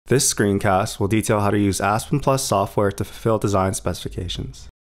This screencast will detail how to use Aspen Plus software to fulfill design specifications.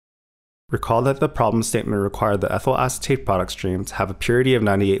 Recall that the problem statement required the ethyl acetate product stream to have a purity of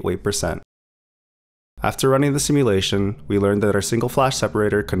 98 weight%. After running the simulation, we learned that our single flash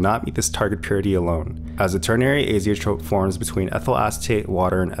separator could not meet this target purity alone, as a ternary azeotrope forms between ethyl acetate,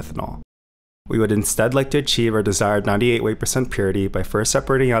 water, and ethanol. We would instead like to achieve our desired 98 weight% purity by first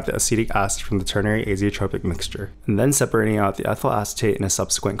separating out the acetic acid from the ternary azeotropic mixture, and then separating out the ethyl acetate in a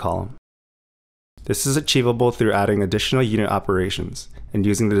subsequent column. This is achievable through adding additional unit operations, and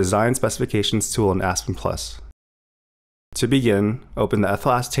using the Design Specifications tool in Aspen Plus. To begin, open the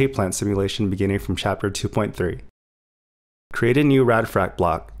ethyl acetate plant simulation beginning from Chapter 2.3. Create a new radfrac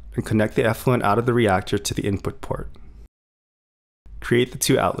block, and connect the effluent out of the reactor to the input port. Create the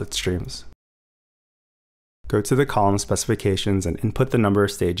two outlet streams. Go to the column specifications and input the number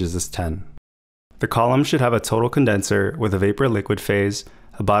of stages as 10. The column should have a total condenser with a vapor-liquid phase,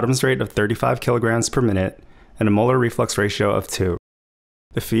 a bottoms rate of 35 kilograms per minute, and a molar reflux ratio of 2.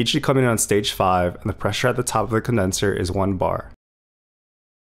 The feed should come in on stage 5, and the pressure at the top of the condenser is 1 bar.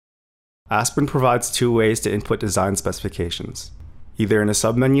 Aspen provides two ways to input design specifications, either in a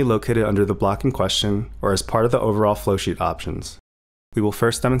submenu located under the block in question, or as part of the overall flowsheet options. We will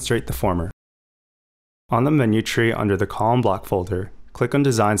first demonstrate the former. On the menu tree under the column block folder, click on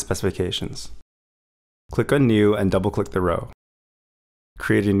Design Specifications. Click on New and double-click the row.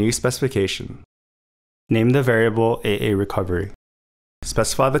 Create a new specification. Name the variable AA recovery.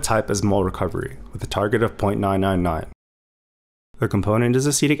 Specify the type as mole recovery, with a target of 0.999. The component is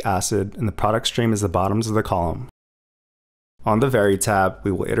acetic acid, and the product stream is the bottoms of the column. On the Vary tab,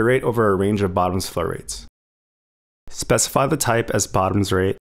 we will iterate over a range of bottoms flow rates. Specify the type as bottoms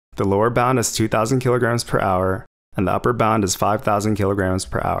rate. The lower bound is 2,000 kilograms per hour, and the upper bound is 5,000 kilograms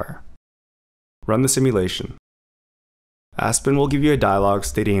per hour. Run the simulation. Aspen will give you a dialog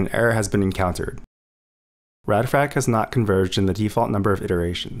stating an error has been encountered. Radfrac has not converged in the default number of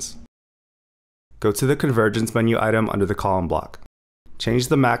iterations. Go to the Convergence menu item under the column block. Change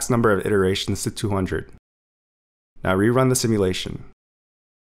the max number of iterations to 200. Now rerun the simulation.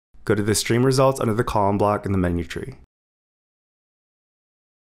 Go to the Stream Results under the column block in the menu tree.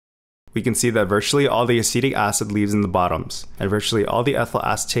 We can see that virtually all the acetic acid leaves in the bottoms, and virtually all the ethyl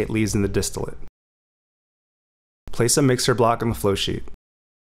acetate leaves in the distillate. Place a mixer block on the flowsheet.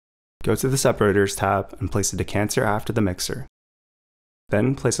 Go to the Separators tab and place a decanter after the mixer.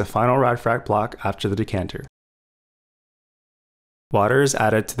 Then place a final radfrac block after the decanter. Water is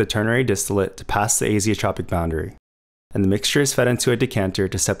added to the ternary distillate to pass the azeotropic boundary, and the mixture is fed into a decanter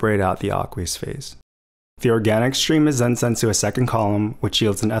to separate out the aqueous phase. The organic stream is then sent to a second column, which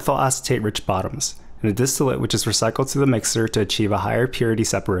yields an ethyl acetate-rich bottoms, and a distillate which is recycled to the mixer to achieve a higher purity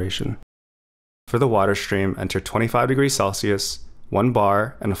separation. For the water stream, enter 25 degrees Celsius, 1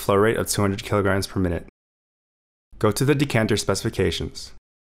 bar, and a flow rate of 200 kilograms per minute. Go to the decanter specifications.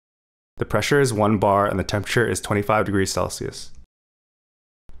 The pressure is 1 bar and the temperature is 25 degrees Celsius.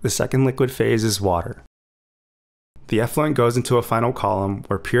 The second liquid phase is water. The effluent goes into a final column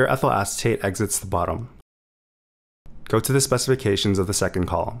where pure ethyl acetate exits the bottom. Go to the specifications of the second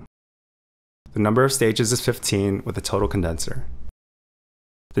column. The number of stages is 15 with a total condenser.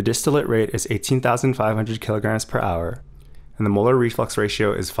 The distillate rate is 18,500 kilograms per hour, and the molar reflux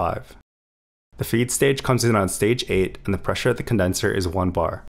ratio is 5. The feed stage comes in on stage 8, and the pressure at the condenser is 1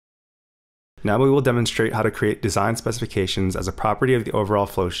 bar. Now we will demonstrate how to create design specifications as a property of the overall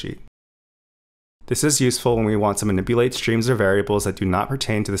flowsheet. This is useful when we want to manipulate streams or variables that do not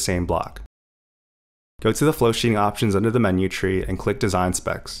pertain to the same block. Go to the flowsheeting options under the menu tree and click Design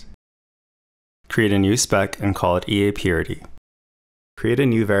Specs. Create a new spec and call it EA Purity. Create a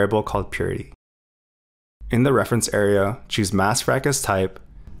new variable called Purity. In the reference area, choose mass frac as type,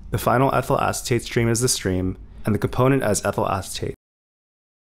 the final ethyl acetate stream as the stream, and the component as ethyl acetate.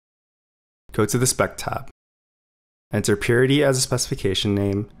 Go to the Spec tab. Enter Purity as a specification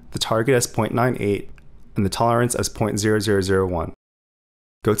name, the target as 0.98, and the tolerance as 0.0001.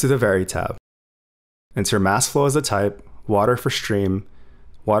 Go to the Vary tab. Enter mass flow as a type, water for stream,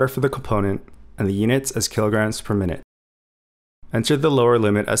 water for the component, and the units as kilograms per minute. Enter the lower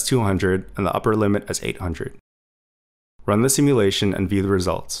limit as 200 and the upper limit as 800. Run the simulation and view the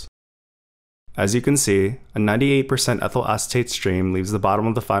results. As you can see, a 98% ethyl acetate stream leaves the bottom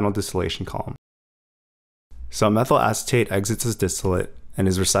of the final distillation column. Some ethyl acetate exits as distillate and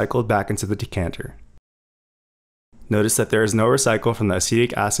is recycled back into the decanter. Notice that there is no recycle from the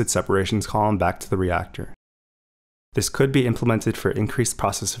acetic acid separations column back to the reactor. This could be implemented for increased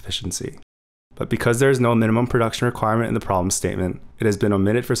process efficiency, but because there is no minimum production requirement in the problem statement, it has been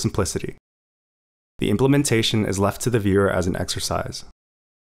omitted for simplicity. The implementation is left to the viewer as an exercise.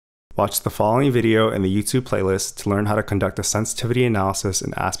 Watch the following video in the YouTube playlist to learn how to conduct a sensitivity analysis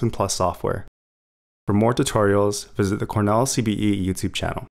in Aspen Plus software. For more tutorials, visit the Cornell CBE YouTube channel.